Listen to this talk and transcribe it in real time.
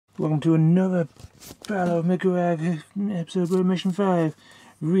Welcome to another Battle of macragge episode of Mission 5.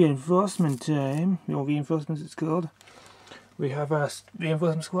 Reinforcement time, or reinforcements it's called. We have our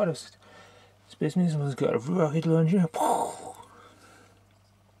reinforcement squad of Space Marines. One's got a rocket launcher.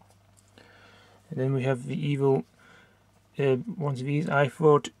 And then we have the evil ones of these. I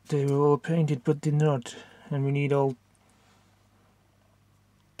thought they were all painted, but they're not. And we need all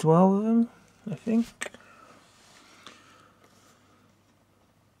 12 of them, I think.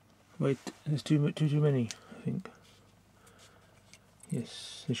 Wait, there's too many, I think.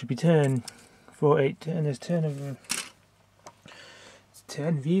 Yes, there should be 10. 4, 8, 10, there's 10 of them. It's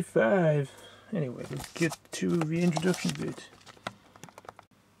 10v5. Anyway, let's get to the introduction bit.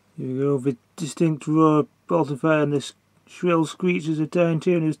 Here we go, the distinct roar, bolt of fire, and the shrill screeches of dying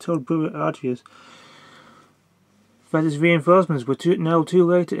Tyrannus told brother Artius that his reinforcements were now too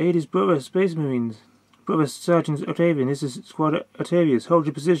late to aid his brother Space Marines. Brother Sergeant Octavian, this is Squad Octavius. Hold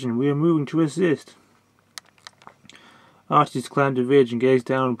your position. We are moving to assist. Artists climbed the ridge and gazed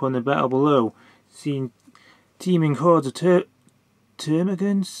down upon the battle below, seeing teeming hordes of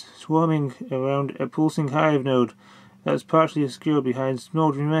termagants swarming around a pulsing hive node that was partially obscured behind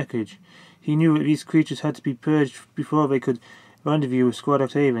smouldering wreckage. He knew that these creatures had to be purged before they could rendezvous with Squad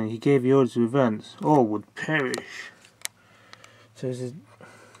Octavian. He gave the orders to advance. All would perish. So this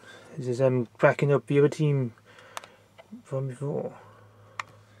is them backing up the other team from before.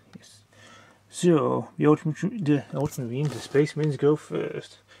 Yes. So the Ultramarines, the Space Marines go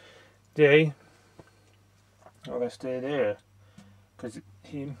first. They are gonna stay there because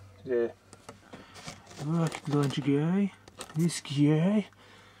him, the rocket launcher guy, this guy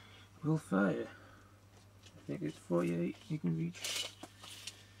will fire. I think it's 48 you can reach.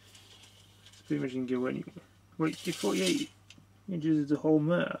 Pretty much you can go anywhere. Wait, it's 48 inches is the whole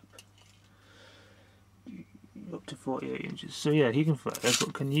map. Up to 48 inches. So yeah, he can fire.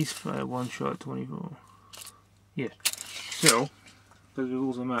 But can he fire one shot 24? Yeah. So, because the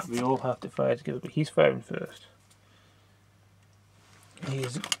rules of the map, we all have to fire together, but he's firing first.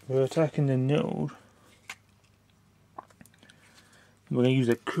 We're attacking the node. We're going to use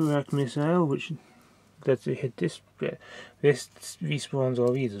a macragge missile, which lets it hit this bit. This respawns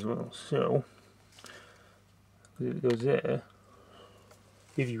all these as well. So, it goes there.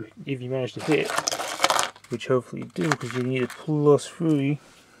 If you manage to hit, which hopefully you do, because you need a +3.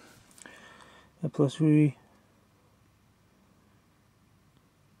 A +3.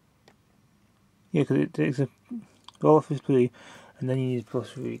 Yeah, because it takes a roll off his play, and then you need a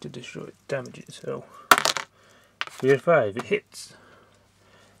 +3 to destroy it, damage it. So 3 out of 5, it hits.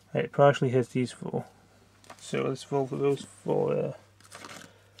 And it partially hits these 4. So let's roll for those 4 there.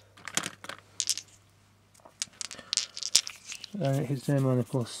 And it hits them on the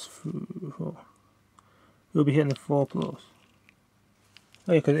 +4. We'll be hitting the 4+. Oh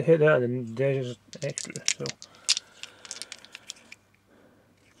yeah, because it hit that, and there's just extra, so.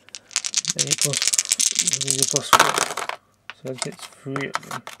 Then you +4. So that hits 3 of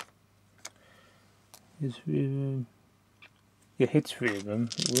them. Hits 3 of them. Yeah, hits 3 of them.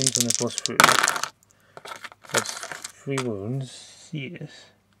 It wounds on the +3. That's 3 wounds.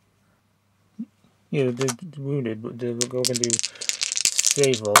 Yes. Yeah, they're wounded, but they're going to do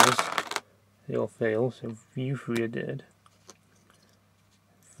save rolls. They all fail, so you 3 are dead.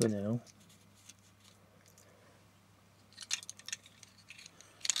 For now.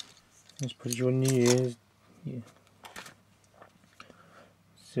 Let's put you on ears. Yeah.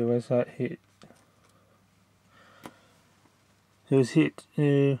 So as that hit. So it's hit.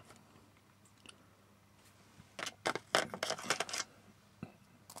 The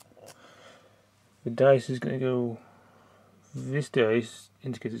dice is going to go. This dice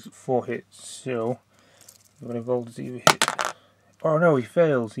indicates 4 hits, so I'm going to roll to see if he hit. Oh no, he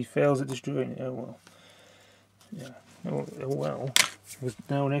fails. He fails at destroying it. Oh well. Yeah. Oh well. Because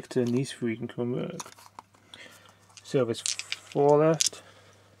now next turn these 3 can come back. So there's 4 left.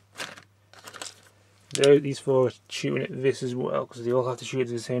 These 4 are shooting at this as well, because they all have to shoot at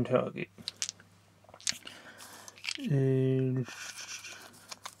the same target. And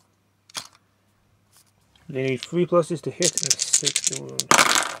they need 3 pluses to hit and 6 to wound.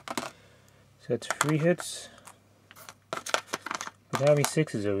 So that's 3 hits. But how many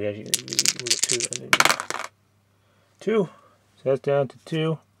 6s are we actually? We got 2. 2! So that's down to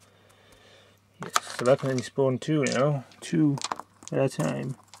 2. Yes, so that can only spawn 2 now. 2 at a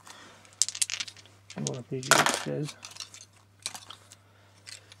time. I'm going to page it says.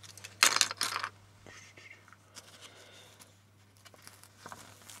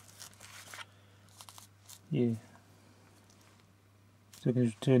 Yeah. So I can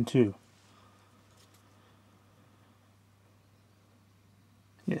return 2.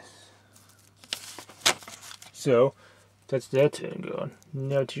 Yes. So that's their turn gone.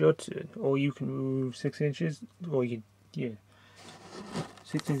 Now it's your turn. Or you can move 6 inches, or you can, yeah,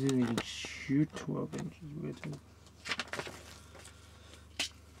 6 inches, and you can shoot 12 inches with it.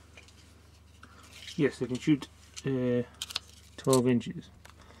 Yes, they can shoot 12 inches.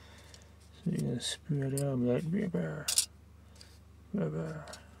 So you're gonna spread out like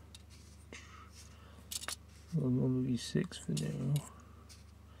Well, maybe 6 for now.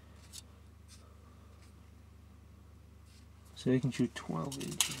 So they can shoot 12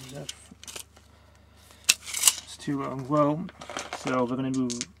 inches. That's too long. Well, so we're going to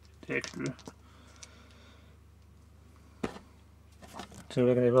move the extra. So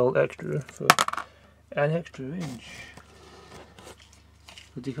we're going to roll extra for an extra inch.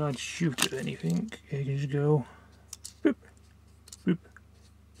 But they can't shoot at anything. They can just go boop, boop,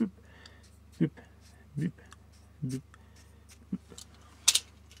 boop, boop, boop, boop.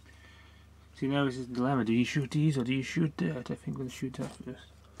 See, now this is the dilemma. Do you shoot these or do you shoot that? I think we'll shoot that first.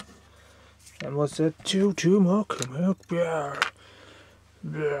 And what's that? Two more come out. Blah,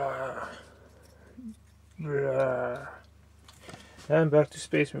 blah, blah. And back to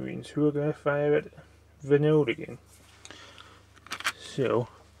Space Marines, who are going to fire at the node again. So,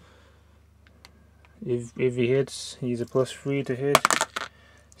 if he hits, he's a +3 to hit.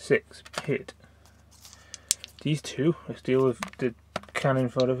 6, hit. These two, I steal with the cannon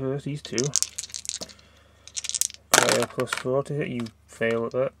fodder first, these two. Fire +4 to hit, you fail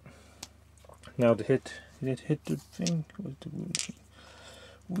at that. Now to hit, did it hit the thing? What's the wound sheet?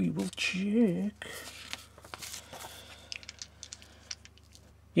 We will check.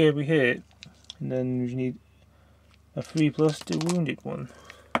 Yeah, we hit, and then we need a 3+ to wounded one.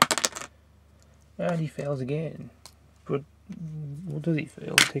 And he fails again. But what does he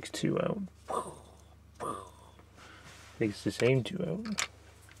fail? It takes 2 out. Takes the same 2 out.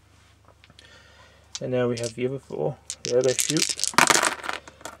 And now we have the other 4. Yeah, they shoot.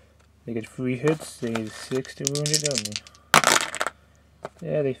 They get 3 hits, they need 6 to wound it, don't they?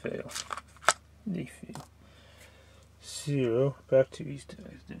 Yeah, they fail. They fail. So, back to these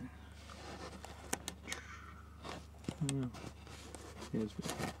guys then. Yes,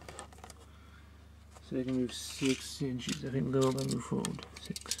 so they can move 6 inches. I think they'll move forward.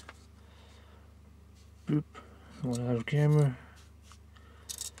 6. Boop. One out of camera.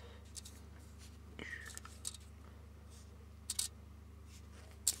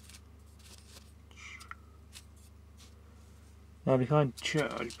 Now they can't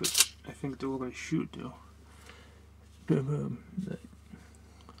charge, but I think they're all going to shoot though. Boom, boom.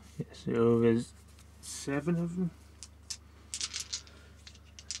 Yeah, so there's 7 of them.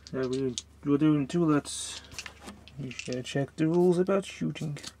 So we're doing 2 lots. You should check the rules about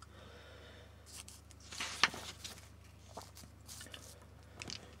shooting.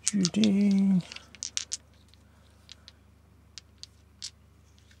 Shooting.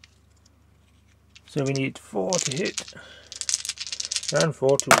 So we need 4 to hit and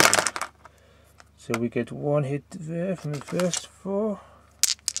 4 to win. So we get 1 hit there from the first 4.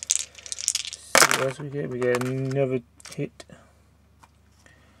 So what else we get? We get another hit.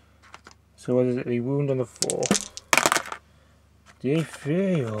 So what is it? We wound on the 4. They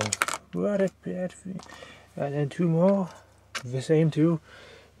fail. What a bad thing. And then 2 more. The same 2.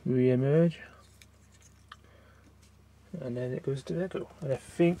 Re-emerge. And then it goes to Echo. And I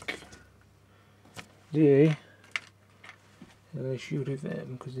think they are going to shoot at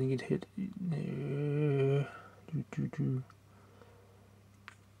them because they get hit.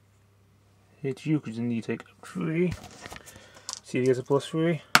 Hit you because then you take 3. See if he has a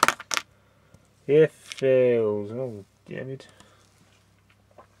 +3. It fails. Oh, damn it.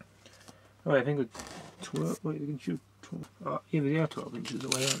 Oh, I think it's 12. Wait, they can shoot 12. Oh, yeah, they are 12 inches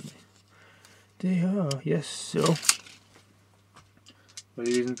away, aren't they? They are, yes, so. But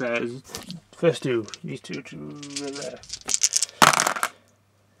it isn't that. First 2, these 2 to the left.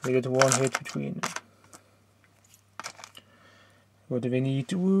 They get 1 hit between them. What do they need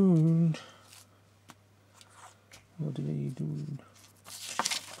to wound? What do they need to wound?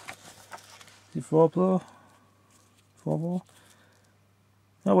 Is it 4 blow? 4 ball?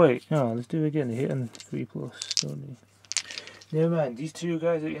 Oh wait, no, let's do it again. They hit on 3+, don't they? Never mind, these 2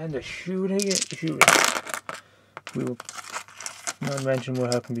 guys at the end are shooting it. We will not mention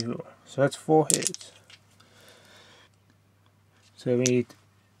what happened before. So that's 4 hits. So we need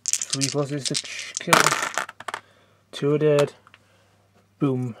 3 pluses to kill them. 2 are dead.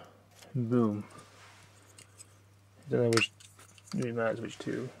 Boom. Boom. I don't know which really matters which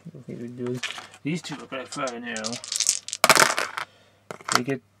 2. I think we do. These 2 are going to fire now. They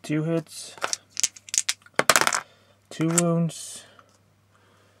get 2 hits, 2 wounds.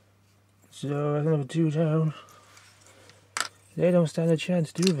 So I can have a 2 down. They don't stand a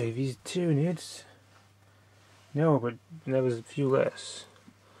chance, do they? These 2 hits. No, but there was a few less.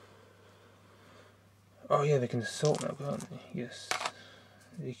 Oh yeah, they can assault now, can't they? Yes,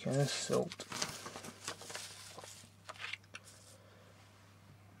 they can assault.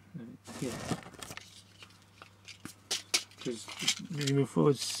 Yeah. Because if you move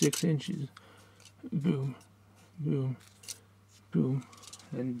forward 6 inches, boom, boom, boom,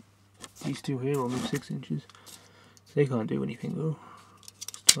 and these 2 here will move 6 inches. They can't do anything though.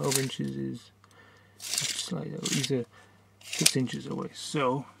 12 inches is slight out. These are 6 inches away,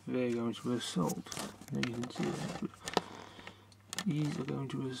 so they're going to assault. Now you can see that. These are going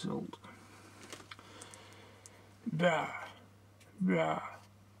to assault. Bah, bah,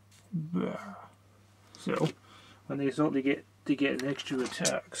 bah. So when they assault, they get an extra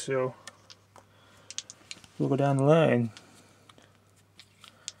attack. So we'll go down the line.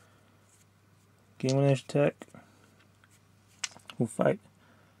 Gain 1 extra attack. We'll fight.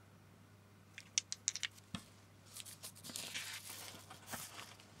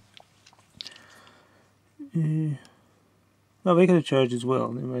 Oh, they could have charged as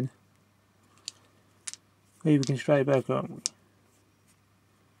well, never mind. Maybe we can strike back, aren't we?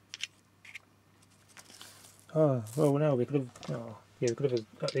 Oh, well, no, we could have. Oh, yeah, we could have.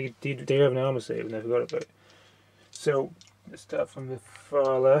 They have an armor save, and I forgot about it. So, let's start from the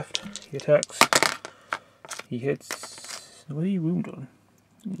far left. He attacks. He hits. What are you wound on?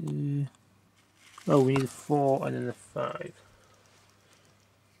 Oh, we need a 4 and then a 5.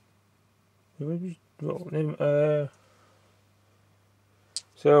 Well,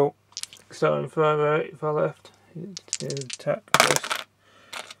 so, starting far right, far left, attack first.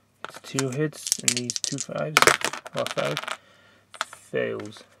 It's 2 hits, and these 2 5s, or 5,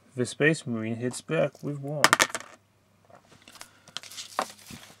 fails. The Space Marine hits back with 1.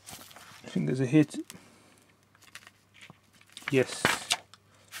 I think there's a hit. Yes.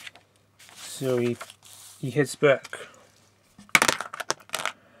 So he hits back.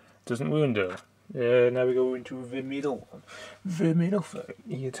 Doesn't wound though. Now we go into the middle one. The middle fight.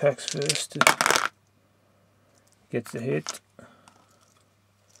 He attacks first. Gets a hit.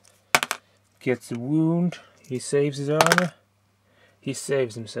 Gets a wound. He saves his armor. He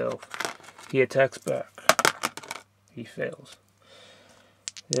saves himself. He attacks back. He fails.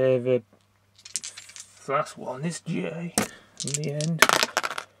 The last one is J. In the end,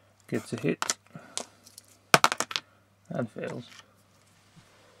 gets a hit and fails.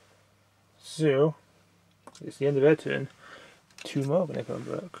 So it's the end of their turn. 2 more are going to come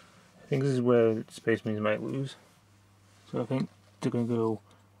back. I think this is where Space Marines might lose. So I think they're going to go,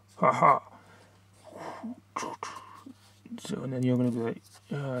 haha. So and then you're going to be like,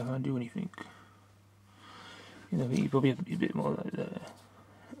 oh, I can't do anything. You know, you'll probably have to be a bit more like that.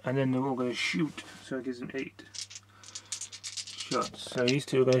 And then they're all going to shoot, so it gives them 8 shots. So these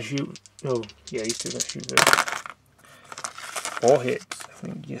 2 are going to shoot. Oh, yeah, these 2 are going to shoot there. 4 hits, I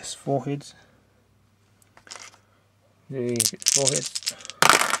think. Yes, 4 hits. They get 4 hits.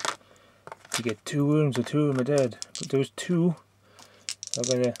 You get 2 wounds, so 2 of them are dead. But those 2 are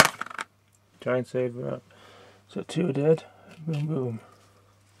going to try and save them up. So 2 are dead. Boom, boom.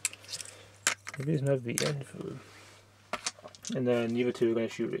 Maybe it's not the end for them. And then the other 2 are going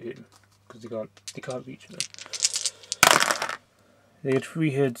to shoot at him because they can't reach him. They get 3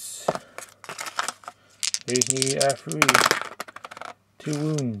 hits. These need are 3. 2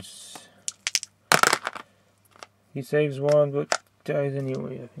 wounds. He saves 1 but dies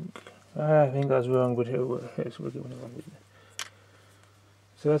anyway, I think. I think that's wrong, but we're going along with it.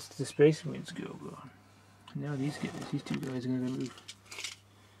 So that's the Space Marines go on. Now these 2 guys are going to move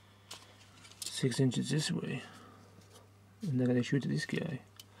 6 inches this way. And they're going to shoot at this guy.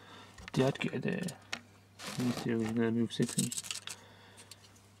 That guy there. These 2 are going to move 6 inches.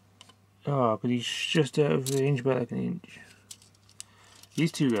 Oh, but he's just out of range by like an inch.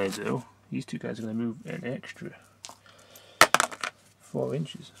 These 2 guys though, these 2 guys are going to move an extra 4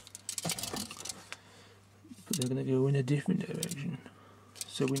 inches. But they're going to go in a different direction.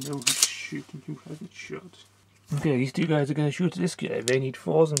 So we know who's shooting, who hasn't shot. Okay, these 2 guys are going to shoot at this guy. They need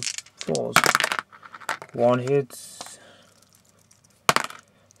 4s and 4s. 1 hits.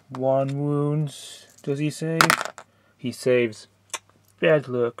 1 wounds. Does he save? He saves. Bad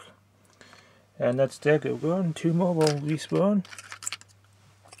luck. And that's their go on. 2 more will respawn.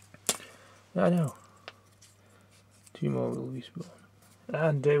 I know. 2 more will respawn.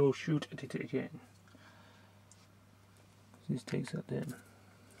 And they will shoot at it again. This takes that down.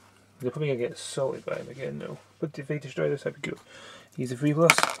 They're probably going to get assaulted by him again though. But if they destroy this, that'd be good. He's a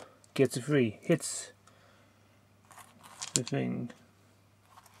 3+. Gets a 3. Hits the thing.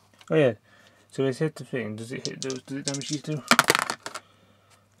 Oh yeah. So it's hit the thing. Does it hit those? Does it damage these two?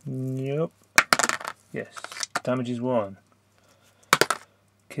 Nope. Yes. Damages one.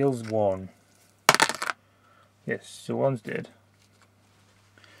 Kills one. Yes, so one's dead.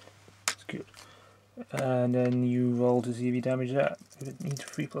 That's good. And then you roll to see if you damage that. If it needs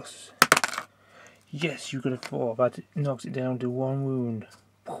 3+. Yes, you got a 4. That knocks it down to 1 wound.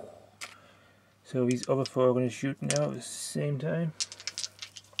 So these other 4 are going to shoot now at the same time.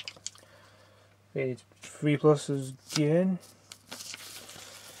 Okay, it's 3+ again.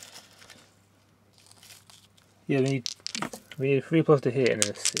 Yeah, we need a 3+ to hit and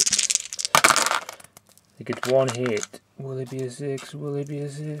then a 6. It gets 1 hit. Will it be a 6? Will it be a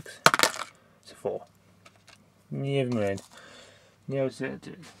 6? It's a 4. Never mind. Now it's that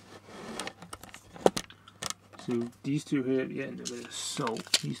turn. So these two here at the end of it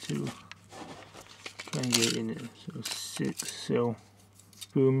assault. These two can get in there. So 6. So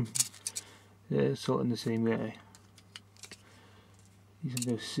boom. They're assaulting the same guy. These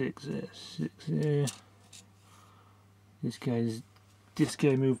are those 6 there. 6 there. This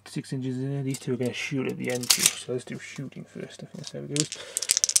guy moved 6 inches in there. These two are going to shoot at the end too. So let's do shooting first. I think that's how it goes.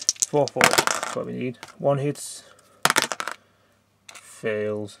 4, 4. That's what we need. 1 hits.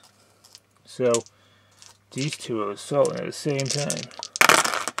 Fails. So these two are assaulting at the same time.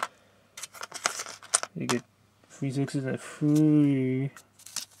 You get 3 6s and a 3.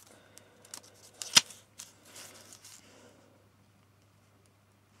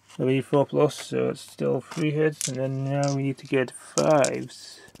 So we need 4+, so it's still 3 hits, and then now we need to get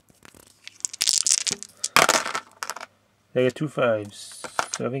 5s. They get 2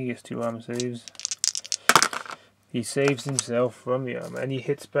 5s, so I think he gets 2 armor saves. He saves himself from the armor, and he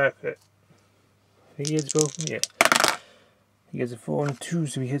hits back at, I think he hits both, yeah. He gets a 4 and a 2,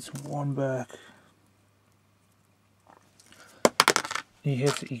 so he hits 1 back. He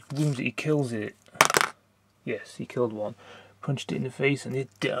hits it, he wounds it, he kills it. Yes, he killed 1. Punched it in the face and it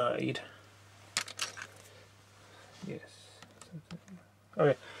died. Yes.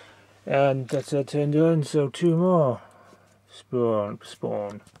 Okay. And that's our turn done, so 2 more. Spawn.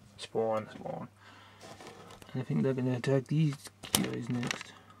 I think they're going to attack these guys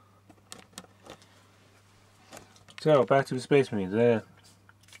next. So, back to the Space Marines. They're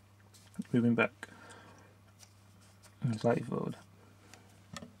moving back. And slightly forward.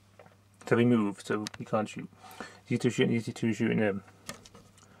 So we move, so we can't shoot. These two shooting, these two shooting them.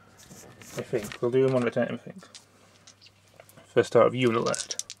 I think. We'll do them one at a time, I think. First start of you on the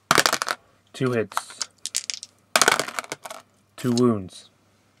left. 2 hits. 2 wounds.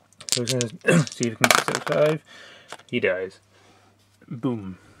 So he's going to see if he can survive. He dies.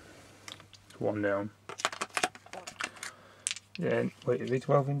 Boom. 1 down. Then, wait, are they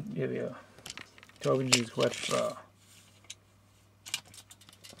 12 inches? Yeah, they are. 12 inches quite far.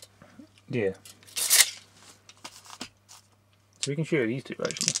 Yeah. So we can shoot these two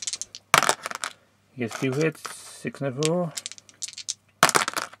actually. He gets 2 hits, 6 and a 4.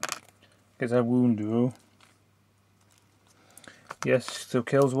 Gets a wound though. Yes, so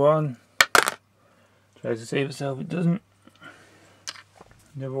kills 1. Tries to save itself, it doesn't.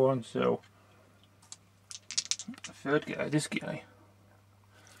 Another 1, so the 3rd guy, this guy.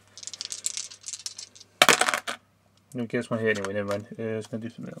 No, gets 1 hit anyway, never mind. It's going to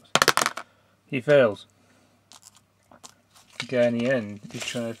do something else. He fails. The guy in the end is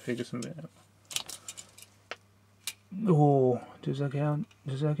trying to figure something out. Oh, does that count?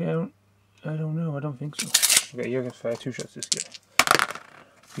 Does that count? I don't know, I don't think so. Okay, you're going to fire 2 shots this guy.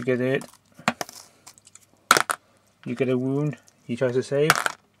 You get it. You get a wound. He tries to save.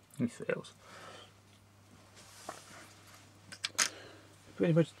 He fails.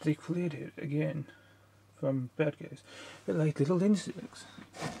 Pretty much they cleared it again from bad guys. They're like little insects.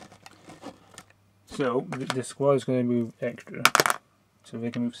 So the squad is going to move extra, so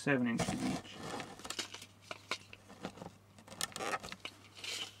they can move 7 inches each.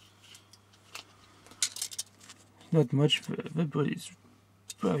 Not much further, but it's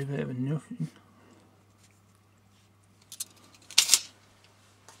probably better than nothing.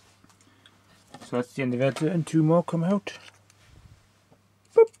 So that's the end of that turn. 2 more come out.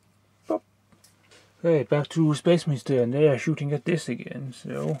 Boop, boop. Okay, back to Spaceman's turn. They are shooting at this again,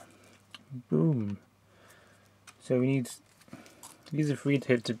 so boom. So we need. He's a 3 to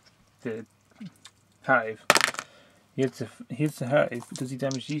hit the hive. He hits the hive. Does he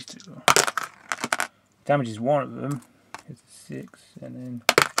damage these 2? Damages 1 of them. Hits a 6 and then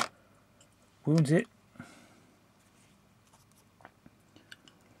wounds it.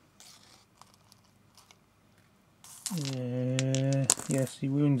 Yes, he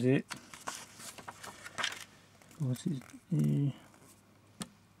wounds it. What's his?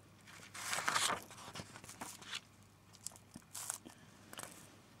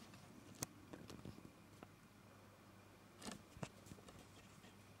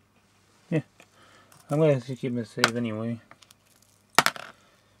 I'm going to keep him a save anyway.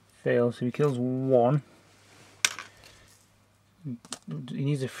 Fail, so he kills 1. He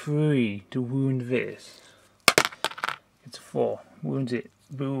needs a 3 to wound this. It's 4. Wounds it.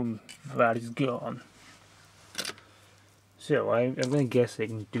 Boom. That is gone. So I'm going to guess they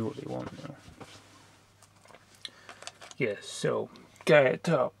can do what they want now. Yes, so guy at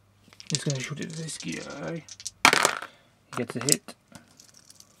top is going to shoot at this guy. He gets a hit.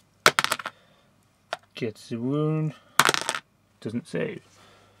 Gets a wound. Doesn't save.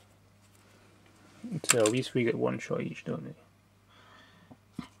 So these 3 get 1 shot each, don't they?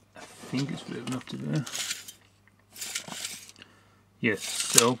 I think it's fair enough to do. Yes,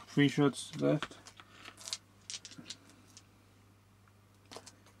 so 3 shots left.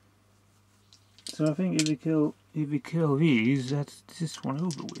 So I think if we kill these, that's this one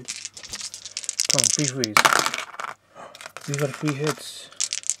over with. Come on, 3 threes. We've got 3 hits.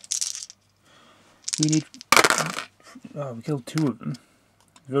 We need. Oh, we killed 2 of them.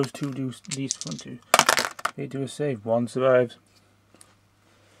 Those 2 do these front 2. They do a save. 1 survives.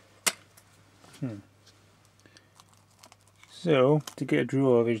 So to get a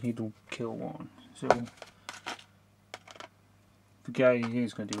draw, they just need to kill 1. So the guy here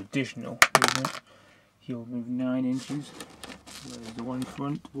is going to do additional movement. He'll move 9 inches. Whereas the one in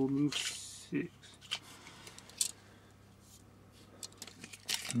front will move 6.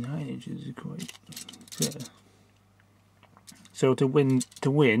 9 inches is quite fair. So to win,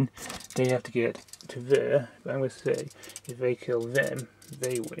 they have to get to there. But I'm going to say, if they kill them,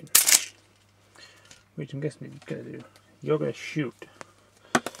 they win. Which I'm guessing they're going to do. You're going to shoot.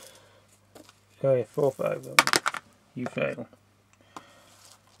 Oh yeah, 4 or 5 of them. You fail.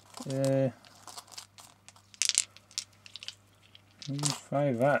 You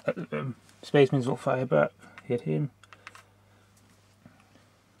fire that at them. Spaceman's will fire back. Hit him.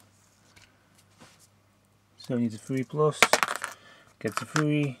 So he needs a 3+. Gets a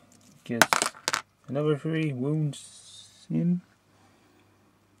 3. Gets another 3. Wounds him.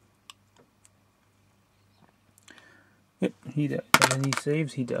 Yep, he dies. And then he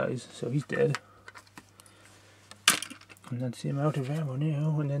saves, he dies. So he's dead. And that's him out of ammo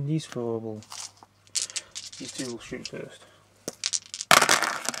now. And then these 4 will. These 2 will shoot first.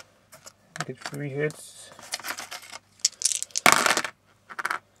 Get 3 hits.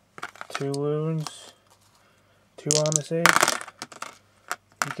 2 wounds. 2 armor saves.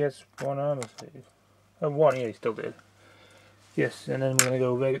 He gets 1 armor save. Oh, 1, yeah, he's still dead. Yes, and then we're going to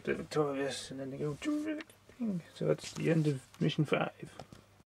go back to Victorious, and then they go to everything. So that's the end of mission 5.